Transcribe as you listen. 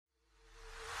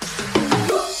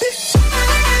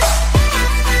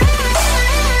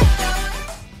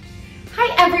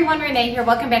Renee here.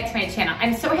 Welcome back to my channel.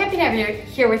 I'm so happy to have you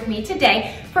here with me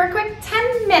today for a quick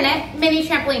 10-minute mini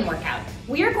trampoline workout.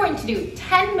 We are going to do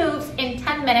 10 moves in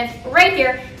 10 minutes right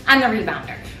here on the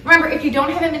Rebounder. Remember, if you don't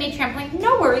have a mini trampoline,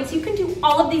 no worries. You can do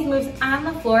all of these moves on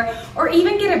the floor or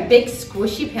even get a big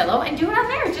squishy pillow and do it on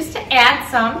there just to add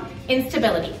some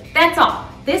instability. That's all.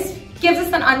 This gives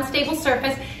us an unstable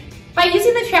surface. By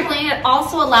using the trampoline, it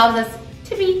also allows us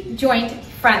to be joint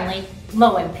friendly,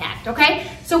 low impact, okay?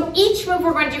 So each move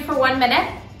we're going to do for 1 minute,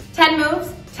 10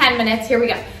 moves, 10 minutes, here we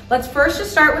go. Let's first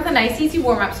just start with a nice easy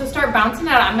warm up. So start bouncing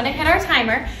out. I'm gonna hit our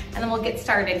timer and then we'll get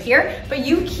started here, but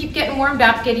you keep getting warmed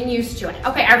up, getting used to it.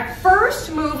 Okay, our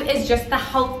first move is just the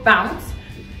health bounce.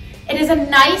 It is a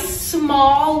nice,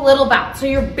 small little bounce. So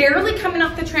you're barely coming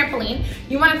off the trampoline.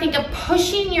 You wanna think of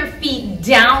pushing your feet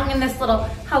down in this little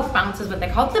health bounce is what they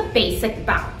call it, the basic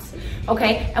bounce,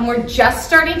 okay? And we're just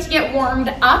starting to get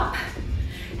warmed up.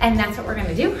 And that's what we're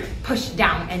gonna do, push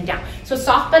down and down. So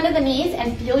soft bend of the knees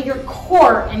and feel your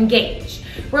core engage.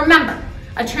 Remember,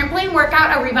 a trampoline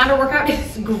workout, a rebounder workout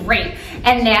is great.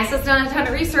 And NASA's done a ton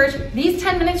of research. These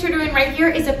 10 minutes you're doing right here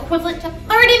is equivalent to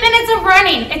 30 minutes of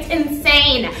running. It's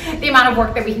insane, the amount of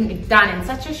work that we can get done in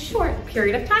such a short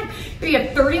period of time. Here you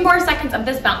have 30 more seconds of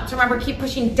this bounce. Remember, keep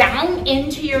pushing down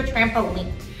into your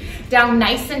trampoline. Down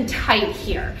nice and tight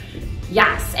here.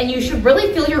 Yes, and you should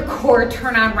really feel your core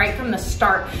turn on right from the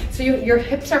start. So your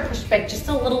hips are pushed back just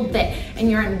a little bit and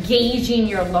you're engaging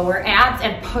your lower abs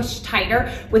and push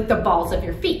tighter with the balls of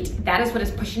your feet. That is what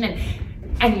is pushing in.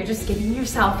 And you're just getting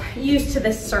yourself used to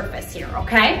this surface here,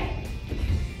 okay?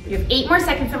 You have 8 more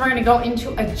seconds and we're gonna go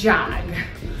into a jog.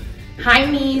 High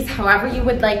knees, however you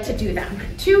would like to do them.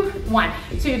 2, 1.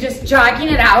 So you're just jogging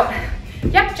it out.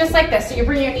 Yep, just like this. So you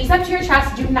bring your knees up to your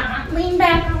chest. Do not lean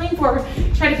back or lean forward.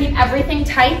 Try to keep everything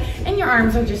tight and your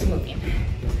arms are just moving.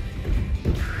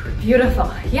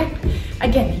 Beautiful, yep.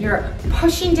 Again, you're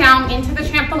pushing down into the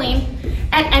trampoline.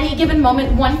 At any given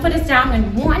moment, one foot is down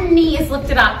and one knee is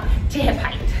lifted up to hip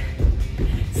height.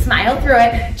 Smile through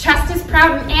it. Chest is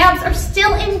proud and abs are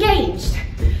still engaged.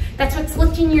 That's what's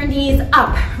lifting your knees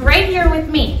up right here with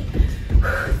me.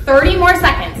 30 more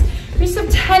seconds. We just have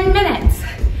 10 minutes.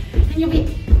 And you'll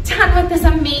be done with this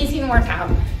amazing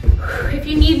workout. If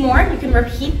you need more, you can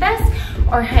repeat this,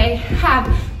 or hey, have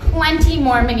plenty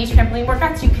more mini trampoline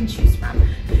workouts you can choose from.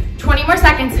 20 more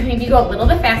seconds, maybe go a little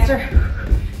bit faster.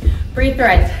 Breathe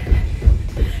through it.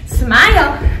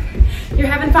 Smile. You're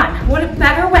having fun. What a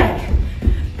better way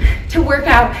to work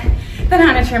out than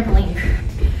on a trampoline.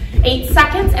 8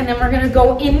 seconds, and then we're gonna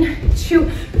go into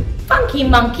funky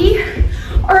monkey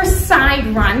or side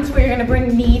runs where you're gonna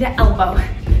bring knee to elbow.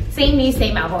 Same knee,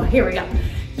 same elbow. Here we go.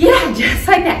 Yeah, just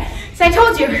like that. So I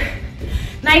told you,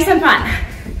 nice and fun.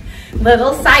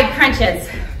 Little side crunches.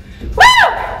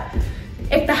 Woo!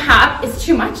 If the hop is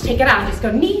too much, take it out. Just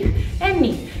go knee and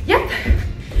knee. Yep.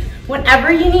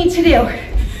 Whatever you need to do,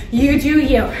 you do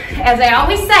you. As I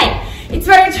always say, it's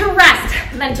better to rest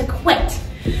than to quit.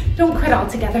 Don't quit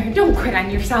altogether. Don't quit on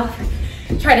yourself.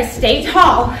 Try to stay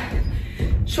tall.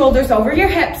 Shoulders over your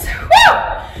hips. Woo!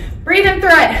 Breathing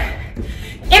through it.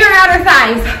 Inner outer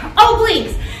thighs,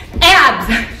 obliques,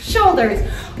 abs, shoulders,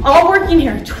 all working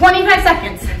here. 25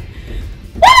 seconds.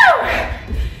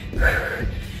 Woo!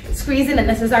 Squeezing in.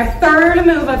 This is our third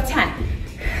move of 10.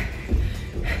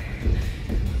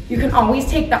 You can always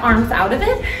take the arms out of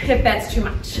it if that's too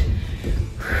much.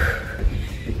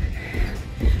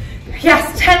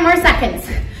 Yes, 10 more seconds.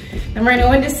 Then we're gonna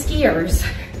go into skiers.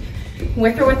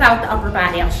 With or without the upper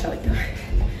body, I'll show you.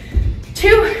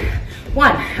 2,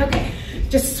 1, okay.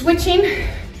 Just switching.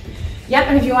 Yep,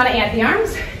 and if you want to add the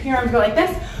arms, your arms go like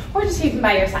this, or just keep them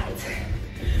by your sides.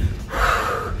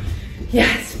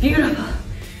 Yes, beautiful.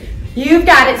 You've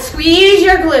got it. Squeeze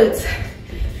your glutes.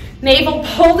 Navel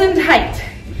pulled in tight.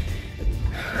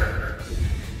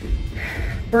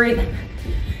 Breathing.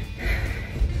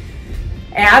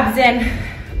 Abs in.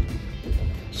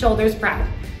 Shoulders proud.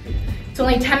 It's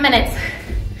only 10 minutes,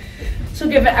 so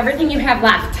give it everything you have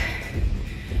left.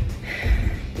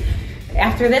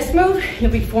 After this move,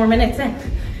 you'll be 4 minutes in.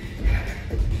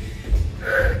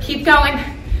 Keep going.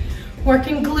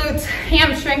 Working glutes,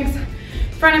 hamstrings,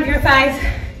 front of your thighs.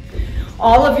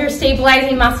 All of your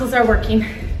stabilizing muscles are working.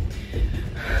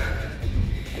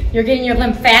 You're getting your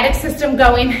lymphatic system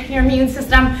going, your immune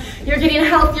system. You're getting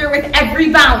healthier with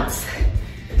every bounce.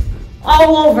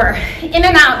 All over, in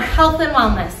and out, health and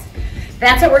wellness.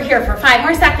 That's what we're here for. 5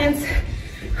 more seconds,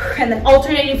 and then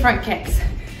alternating front kicks.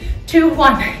 2,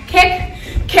 1, kick,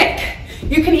 kick.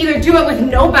 You can either do it with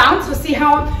no bounce, so see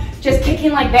how I'm just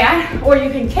kicking like that, or you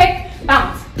can kick,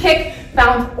 bounce,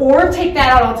 or take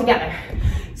that out altogether.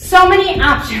 So many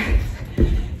options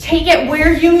Take it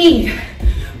where you need.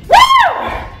 Woo!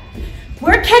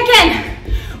 We're kicking.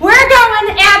 We're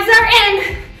going. Abs are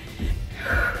in.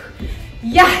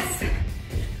 Yes.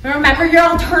 Remember your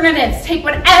alternatives. Take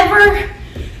whatever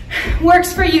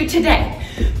works for you today.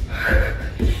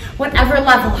 Whatever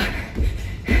level.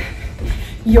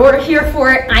 You're here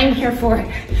for it. I'm here for it.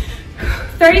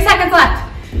 30 seconds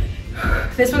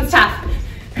left. This one's tough.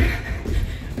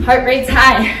 Heart rate's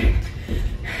high.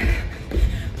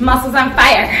 Muscles on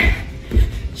fire.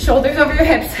 Shoulders over your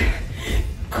hips.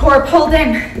 Core pulled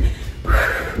in.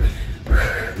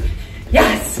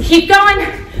 Yes, keep going.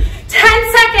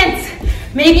 10 seconds.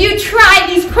 Maybe you try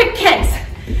these quick kicks.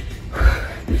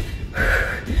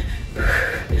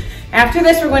 After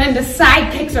this, we're going into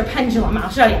side kicks or pendulum. I'll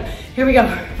show you. Here we go.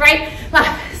 Right,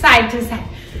 left, side to side.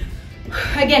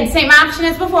 Again, same option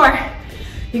as before.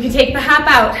 You can take the hop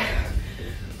out.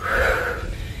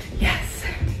 Yes,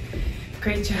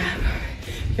 great job.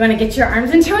 You want to get your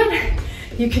arms into it?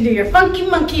 You can do your funky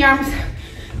monkey arms,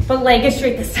 but leg is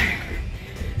straight this time.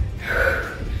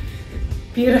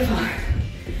 Beautiful.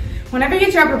 Whenever you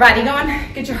get your upper body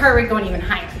going, get your heart rate going even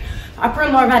higher. Upper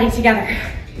and lower body together.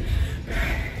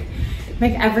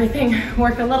 Make everything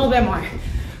work a little bit more.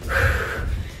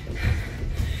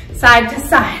 Side to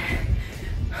side.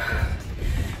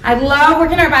 I love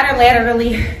working our body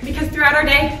laterally because throughout our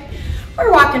day,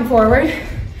 we're walking forward.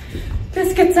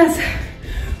 This gets us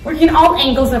working all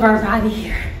angles of our body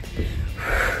here.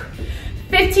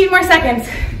 15 more seconds.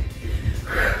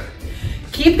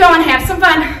 Keep going, have some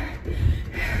fun.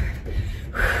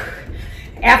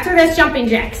 After this, jumping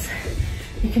jacks.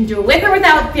 You can do it with or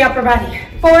without the upper body.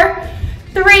 4,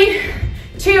 3,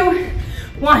 2,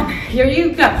 1. Here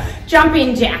you go.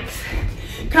 Jumping jacks.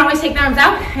 You can always take the arms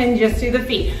out and just do the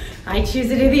feet. I choose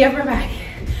to do the upper body.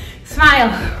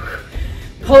 Smile.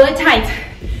 Pull it tight.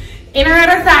 Inner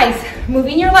outer thighs.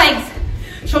 Moving your legs.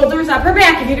 Shoulders up or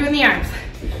back if you're doing the arms.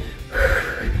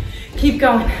 Keep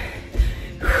going.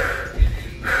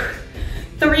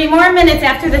 3 more minutes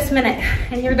after this minute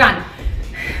and you're done.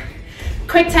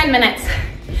 Quick 10 minutes.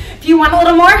 If you want a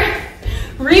little more,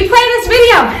 replay this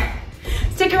video.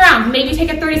 Stick around. Maybe take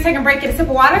a 30-second break, get a sip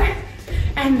of water,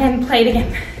 and then play it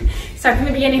again. Start from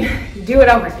the beginning, do it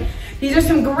over. These are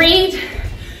some great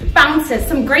bounces,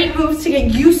 some great moves to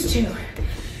get used to.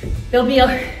 They'll be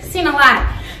seen a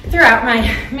lot throughout my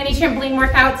mini trampoline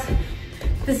workouts.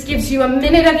 This gives you a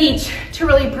minute of each to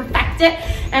really perfect it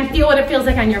and feel what it feels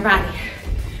like on your body.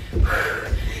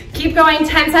 Keep going,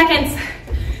 10 seconds.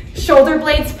 Shoulder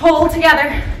blades pull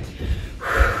together.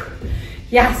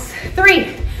 Yes,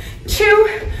 3, 2,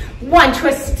 1,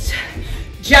 twist.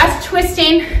 Just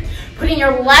twisting, putting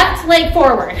your left leg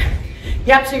forward.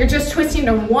 Yep, so you're just twisting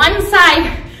to one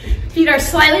side. Feet are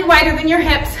slightly wider than your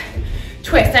hips.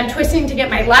 Twist, I'm twisting to get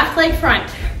my left leg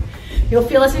front. You'll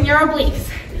feel this in your obliques.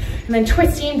 And then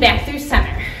twisting back through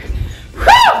center.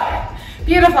 Whew!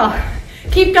 Beautiful.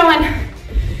 Keep going.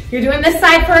 You're doing this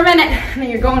side for a minute, and then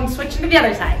you're going switching to the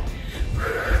other side.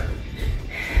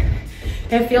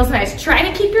 It feels nice. Try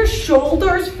to keep your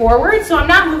shoulders forward, so I'm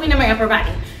not moving in my upper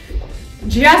body,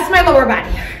 just my lower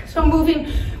body. So I'm moving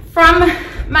from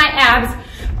my abs,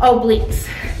 obliques.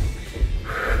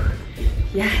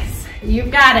 Yes, you've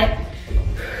got it.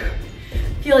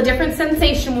 Feel a different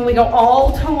sensation when we go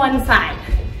all to one side.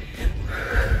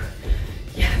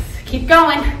 Yes, keep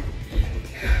going.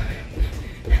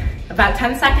 About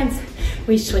 10 seconds,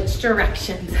 we switch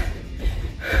directions.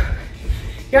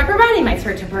 Your upper body might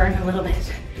start to burn a little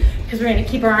bit because we're gonna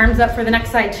keep our arms up for the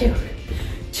next side too.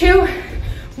 2,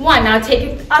 1, now take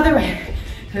it the other way.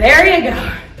 There you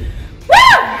go.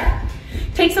 Woo!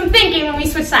 Take some thinking when we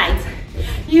switch sides.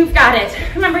 You've got it.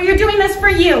 Remember, you're doing this for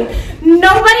you,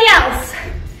 nobody else.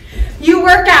 You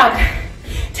work out.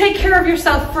 Take care of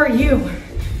yourself for you.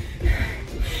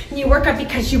 And you work out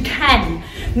because you can,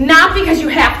 not because you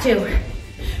have to.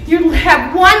 You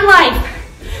have one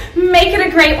life. Make it a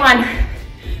great one.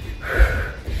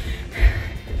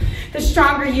 The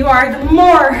stronger you are, the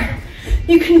more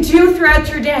you can do throughout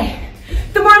your day.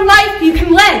 The more life you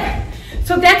can live.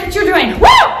 So that's what you're doing. Woo!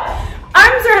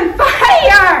 Arms are on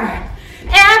fire.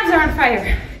 Abs are on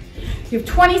fire. You have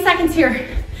 20 seconds here,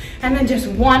 and then just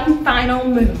one final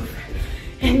move.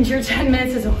 And your 10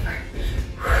 minutes is over.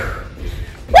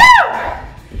 Woo!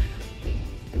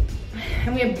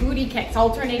 And we have booty kicks,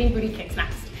 alternating booty kicks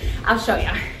next. I'll show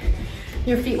you.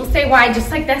 Your feet will stay wide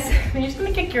just like this. And you're just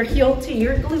gonna kick your heel to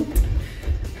your glute.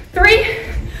 3,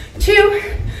 2,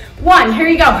 1. Here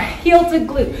you go, heel to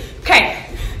glute. Okay,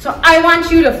 so I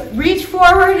want you to reach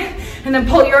forward and then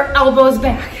pull your elbows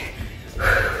back.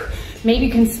 Maybe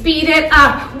you can speed it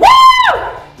up. Woo!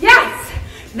 Yes!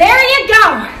 There you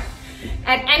go.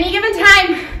 At any given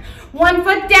time, 1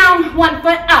 foot down, 1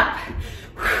 foot up.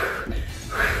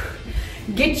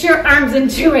 Get your arms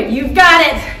into it. You've got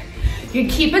it. You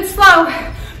keep it slow.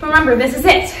 Remember, this is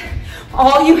it.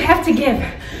 All you have to give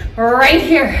right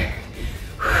here.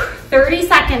 30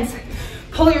 seconds.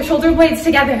 Pull your shoulder blades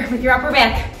together with your upper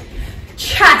back.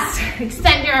 Chest,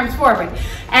 extend your arms forward.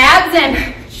 Abs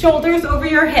in, shoulders over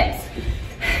your hips.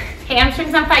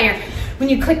 Hamstrings on fire when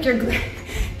you click your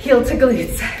heel to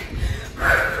glutes.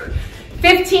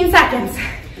 15 seconds.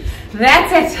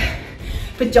 That's it.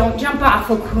 But don't jump off,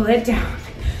 we'll cool it down.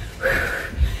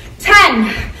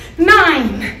 10,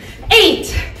 9, 8,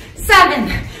 7,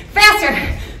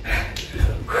 faster.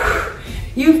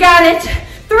 You've got it.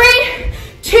 3,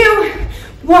 2,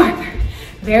 1.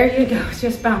 There you go,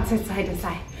 just bounce it side to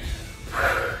side.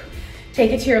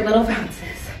 Take it to your little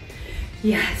bounces.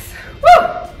 Yes, woo!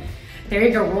 There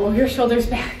you go, roll your shoulders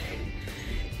back.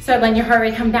 Start letting your heart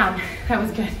rate come down. That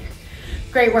was good.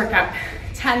 Great workout,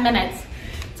 10 minutes.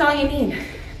 That's all you need.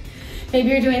 Maybe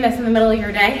you're doing this in the middle of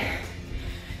your day.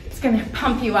 It's gonna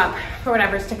pump you up for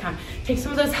whatever's to come. Take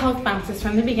some of those health bounces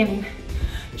from the beginning.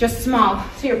 Just small,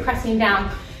 so you're pressing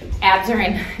down. Abs are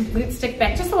in, glutes stick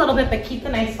back just a little bit, but keep the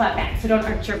nice flat back, so don't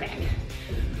arch your back.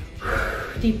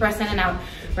 Deep breaths in and out.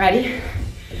 Ready?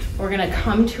 We're gonna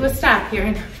come to a stop here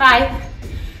in 5,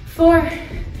 4,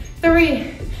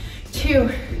 3, 2,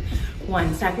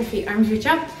 1. Stop your feet, arms reach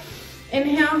up.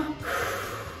 Inhale,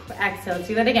 exhale. Let's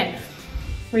do that again.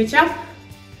 Reach up,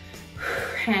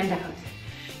 hand out.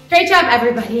 Great job,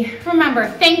 everybody. Remember,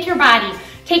 thank your body.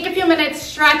 Take a few minutes,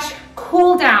 stretch,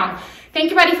 cool down. Thank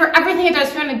your body for everything it does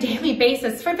for you on a daily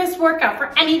basis, for this workout,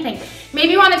 for anything.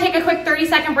 Maybe you want to take a quick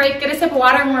 30-second break, get a sip of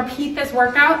water, and repeat this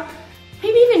workout.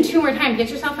 Maybe even 2 more times. Get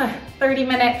yourself a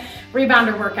 30-minute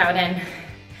rebounder workout in.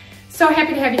 So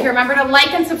happy to have you here. Remember to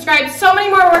like and subscribe. So many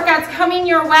more workouts coming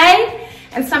your way,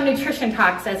 and some nutrition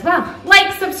talks as well.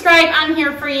 Like, subscribe, I'm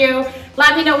here for you.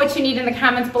 Let me know what you need in the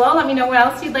comments below. Let me know what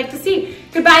else you'd like to see.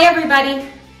 Goodbye, everybody.